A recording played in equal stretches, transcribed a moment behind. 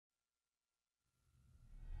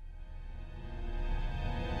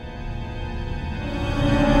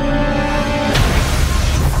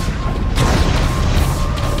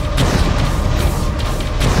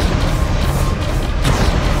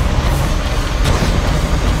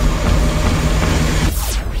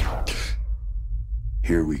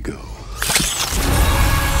Here we go.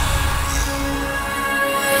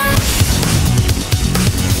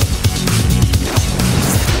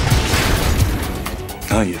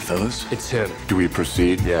 Hiya, fellas. It's him. Do we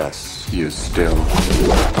proceed? Yes, he is still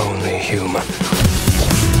Only human.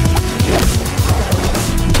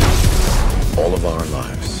 All of our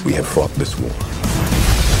lives, we have fought this war.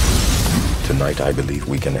 Tonight, I believe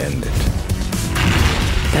we can end it.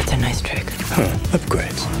 That's a nice trick.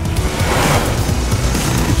 upgrades.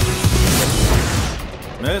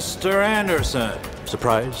 Mr. Anderson.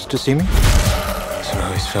 Surprised to see me? So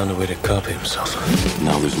now he's found a way to copy himself.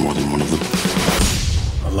 Now there's more than one of them.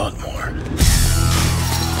 A lot more.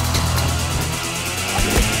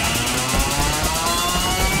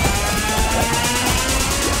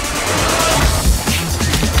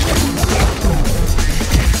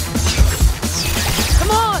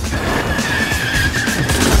 Come on!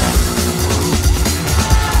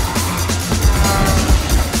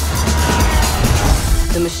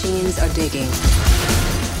 The machines are digging.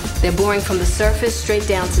 They're boring from the surface straight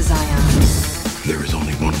down to Zion. There is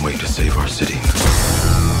only one way to save our city.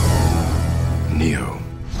 Neo.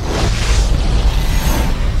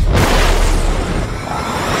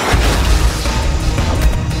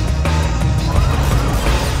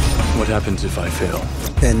 What happens if I fail?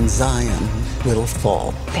 Then Zion will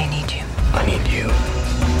fall. They need you. I need you.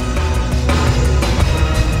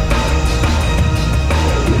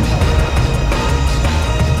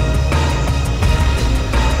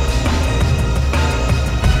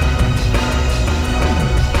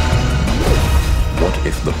 What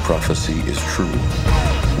if the prophecy is true?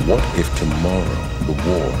 What if tomorrow the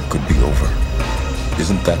war could be over?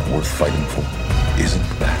 Isn't that worth fighting for? Isn't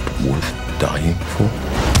that worth dying for?